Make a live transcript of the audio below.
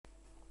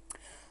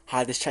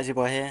Hi, this is Chazzy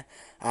Boy here,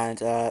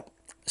 and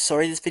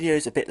sorry this video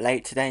is a bit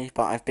late today,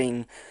 but I've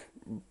been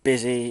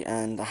busy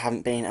and I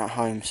haven't been at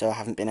home, so I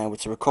haven't been able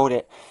to record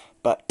it,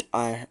 but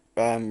I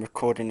am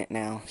recording it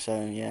now,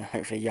 so yeah,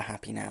 hopefully you're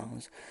happy now.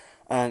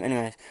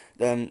 Anyways,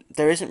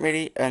 there isn't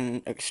really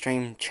an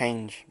extreme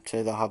change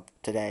to the hub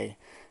today,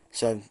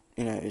 so,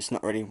 it's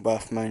not really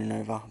worth moaning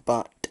over,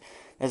 but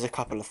there's a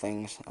couple of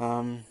things.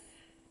 And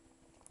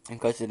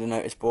go to the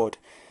notice board.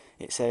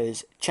 It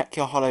says, check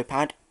your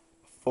HoloPad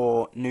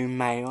for new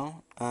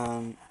mail.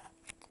 Then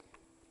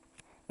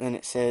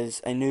it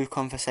says a new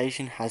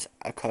conversation has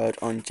occurred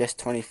on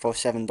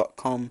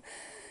jest247.com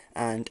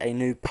and a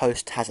new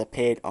post has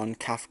appeared on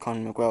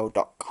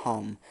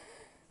cafconmiguel.com.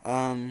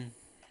 Um,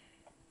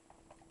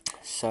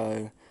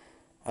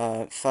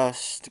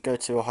 First go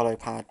to a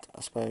HoloPad,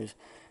 I suppose,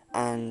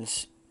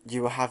 and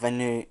you will have a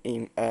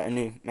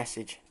new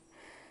message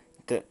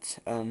that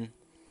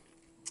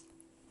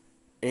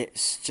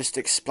it's just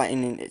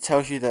explaining. It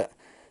tells you that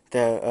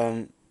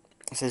the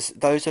it says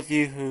those of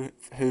you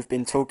who've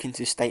been talking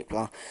to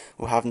Stapler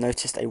will have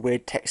noticed a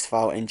weird text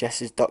file in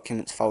Jess's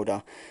documents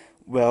folder.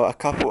 Well, a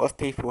couple of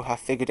people have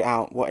figured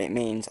out what it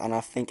means, and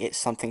I think it's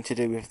something to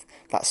do with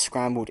that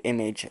scrambled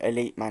image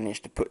Elite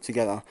managed to put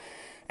together.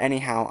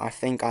 Anyhow, I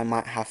think I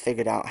might have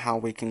figured out how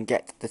we can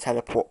get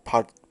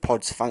the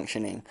pods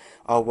functioning.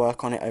 I'll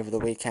work on it over the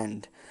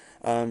weekend.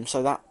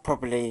 So that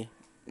probably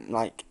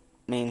like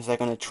means they're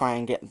going to try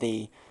and get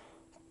the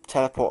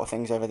teleporter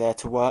things over there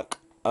to work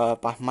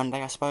by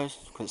Monday, I suppose,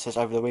 because it says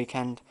over the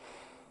weekend.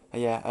 But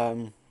yeah,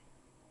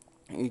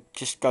 you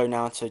just go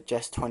now to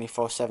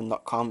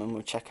jest247.com and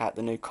we'll check out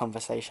the new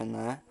conversation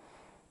there.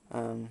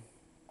 Um,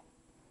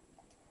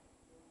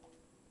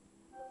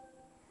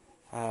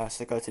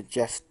 so go to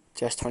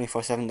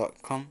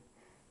jest247.com.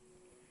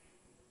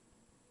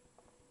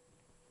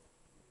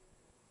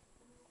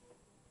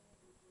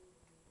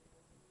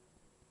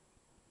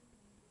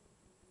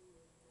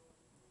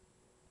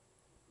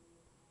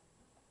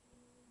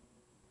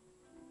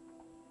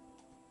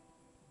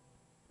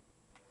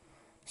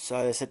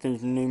 So they said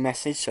there's a new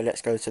message, so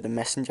let's go to the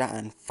messenger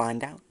and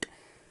find out.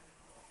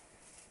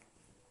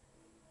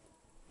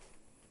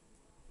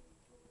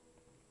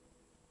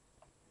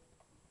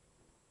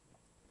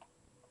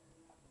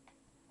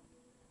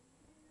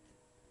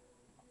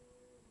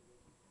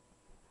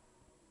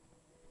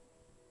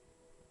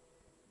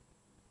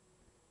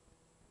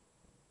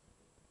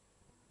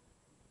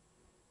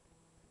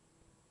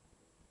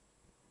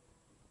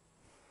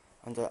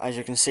 And as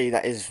you can see,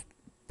 that is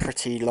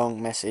pretty long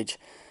message.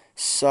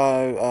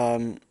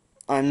 So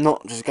I'm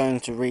not just going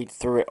to read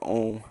through it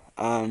all.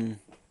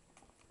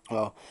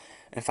 Well,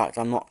 in fact,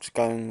 I'm not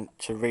going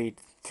to read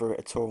through it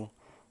at all.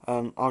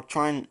 I'll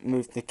try and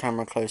move the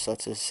camera closer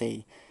to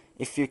see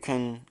if you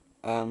can,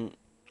 or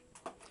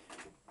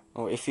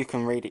if you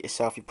can read it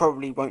yourself. You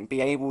probably won't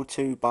be able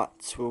to,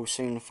 but we'll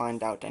soon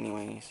find out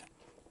anyways.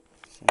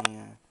 So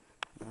yeah.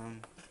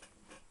 Um,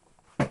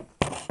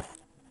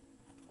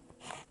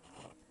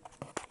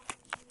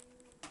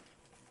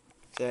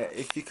 so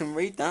if you can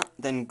read that,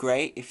 then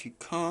great. If you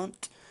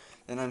can't,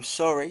 then I'm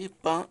sorry,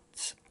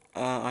 but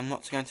I'm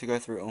not going to go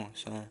through it all.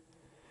 So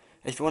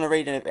if you want to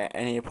read it at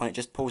any point,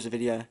 just pause the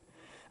video.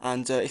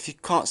 And if you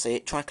can't see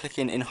it, try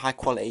clicking in high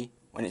quality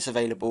when it's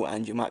available,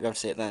 and you might be able to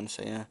see it then.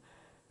 So yeah.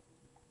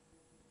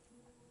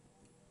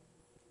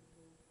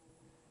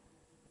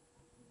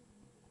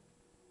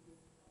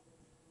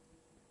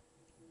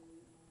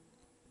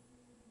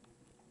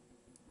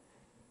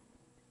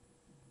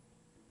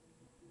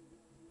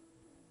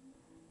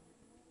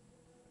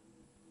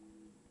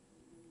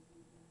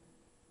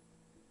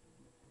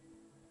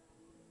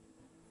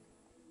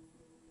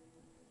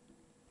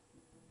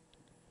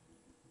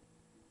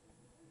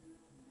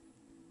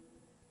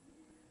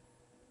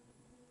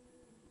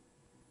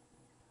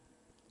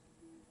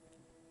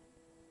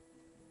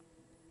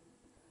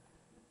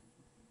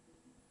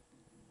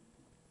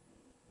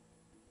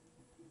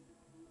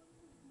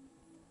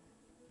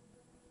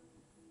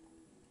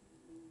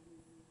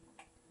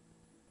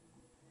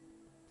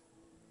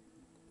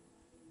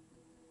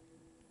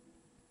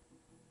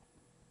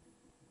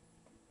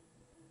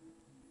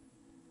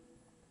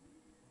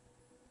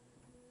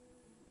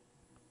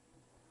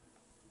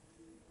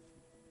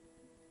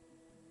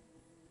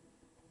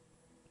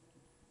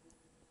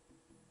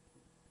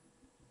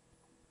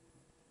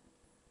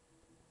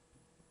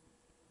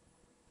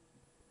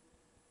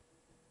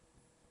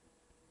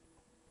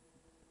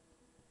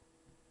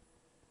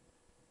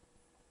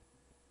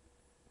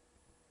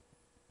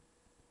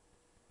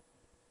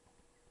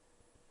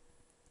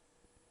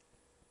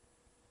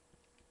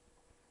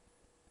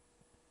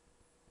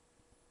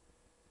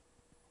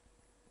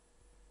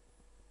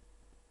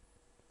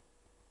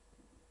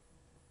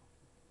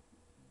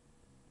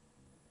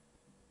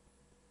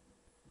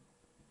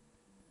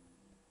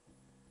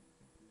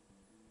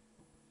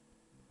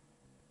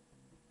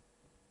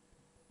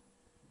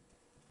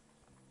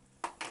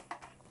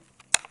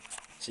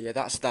 So yeah,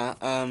 that's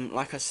that.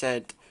 Like I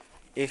said,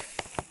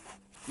 if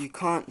you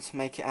can't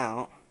make it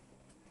out,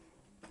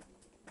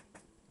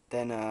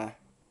 then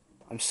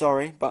I'm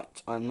sorry,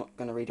 but I'm not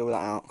going to read all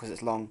that out because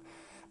it's long.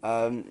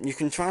 You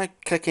can try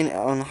clicking it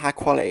on high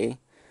quality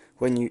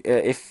when you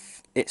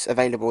if it's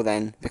available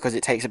then, because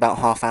it takes about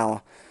half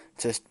hour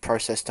to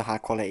process to high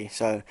quality.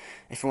 So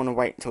if you want to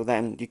wait till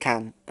then, you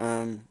can.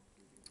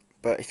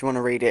 But if you want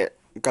to read it,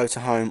 go to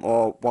home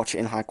or watch it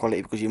in high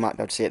quality because you might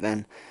be able to see it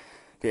then.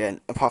 But yeah,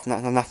 apart from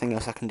that, there's nothing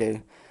else I can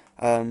do.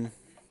 Um,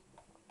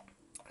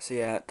 so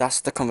yeah, that's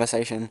the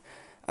conversation,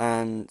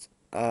 and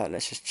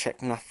let's just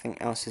check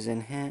nothing else is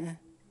in here.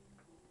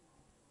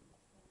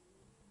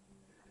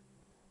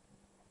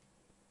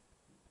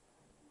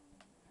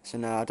 So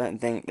no, I don't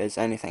think there's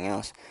anything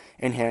else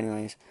in here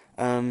anyways.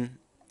 So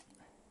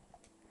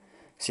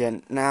yeah,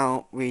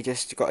 now we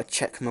just got to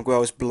check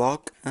Miguel's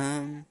blog,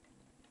 and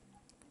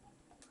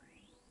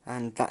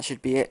that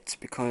should be it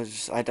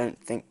because I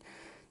don't think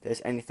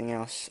there's anything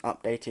else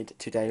updated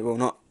today. Well,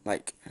 not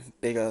like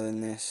bigger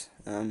than this.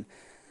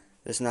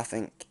 There's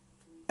nothing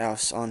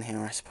else on here,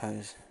 I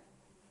suppose.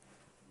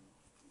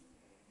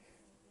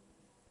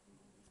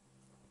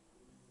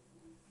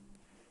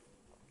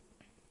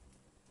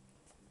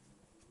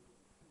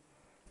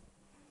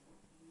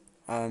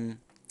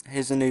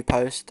 Here's a new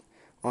post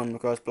on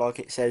Miguel's blog.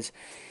 It says,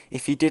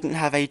 "If you didn't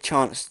have a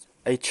chance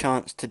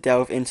to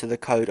delve into the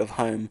code of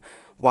home,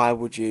 why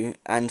would you?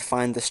 And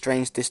find the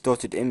strange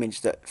distorted image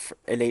that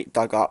Elite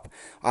dug up.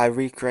 I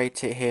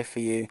recreate it here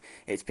for you.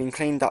 It's been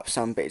cleaned up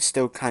some, but it's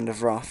still kind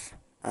of rough.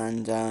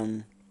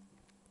 And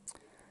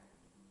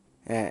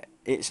yeah,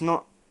 it's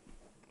not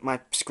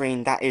my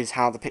screen. That is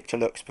how the picture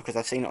looks because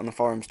I've seen it on the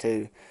forums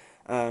too.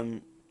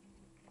 Um,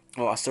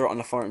 well, I saw it on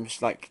the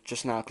forums like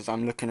just now because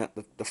I'm looking at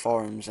the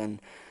forums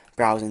and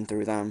browsing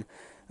through them,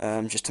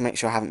 just to make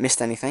sure I haven't missed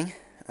anything.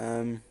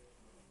 Um,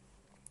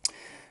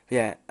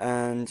 yeah,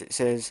 and it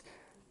says,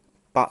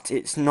 but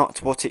it's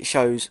not what it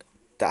shows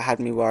that had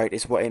me worried,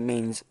 it's what it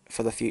means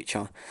for the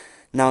future.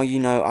 Now you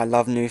know I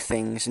love new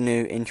things,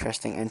 new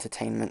interesting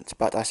entertainment,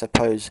 but I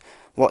suppose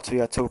what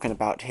we are talking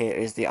about here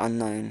is the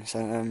unknown.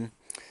 So,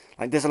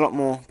 like, there's a lot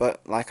more,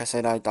 but like I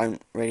said, I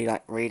don't really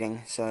like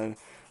reading, so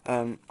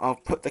I'll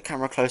put the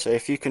camera closer.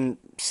 If you can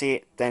see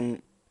it,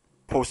 then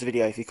pause the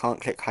video. If you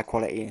can't, click high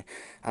quality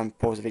and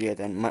pause the video,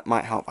 then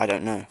might help. I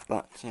don't know,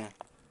 but yeah.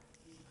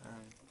 Um,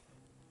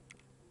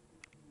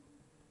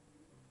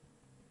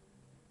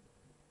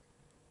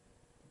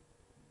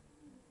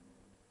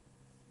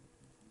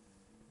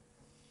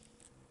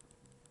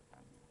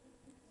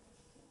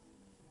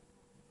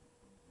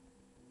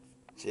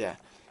 so yeah,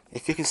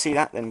 if you can see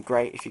that, then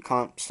great. If you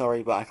can't,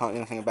 sorry, but I can't do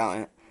anything about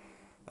it.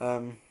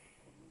 Um,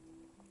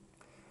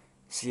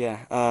 so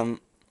yeah,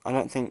 I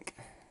don't think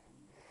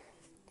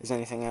there's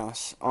anything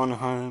else on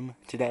home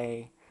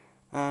today.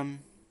 Um,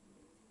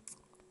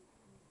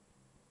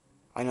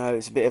 I know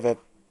it's a bit of a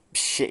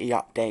shitty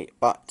update,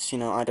 but you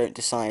know I don't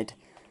decide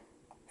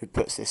who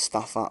puts this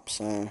stuff up,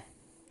 so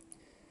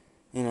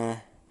you know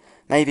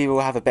maybe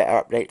we'll have a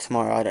better update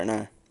tomorrow. I don't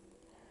know.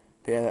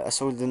 But yeah,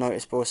 that's all the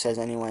notice board says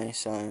anyway.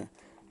 So,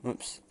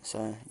 oops.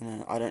 So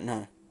I don't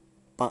know.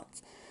 But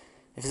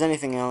if there's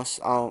anything else,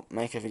 I'll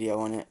make a video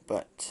on it.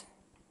 But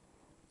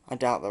I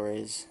doubt there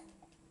is.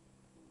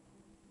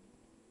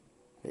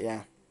 But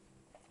yeah.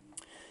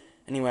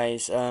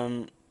 Anyways,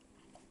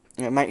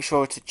 make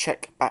sure to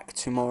check back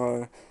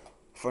tomorrow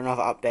for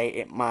another update.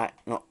 It might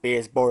not be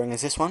as boring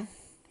as this one.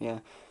 Yeah.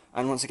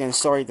 And once again,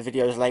 sorry the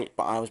video is late,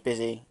 but I was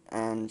busy.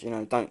 And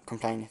don't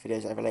complain if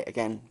videos are ever late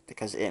again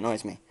because it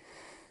annoys me.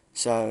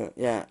 So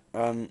yeah.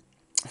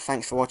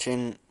 Thanks for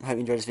watching. Hope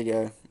you enjoyed this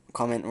video.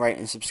 Comment, rate,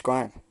 and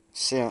subscribe.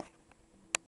 See ya.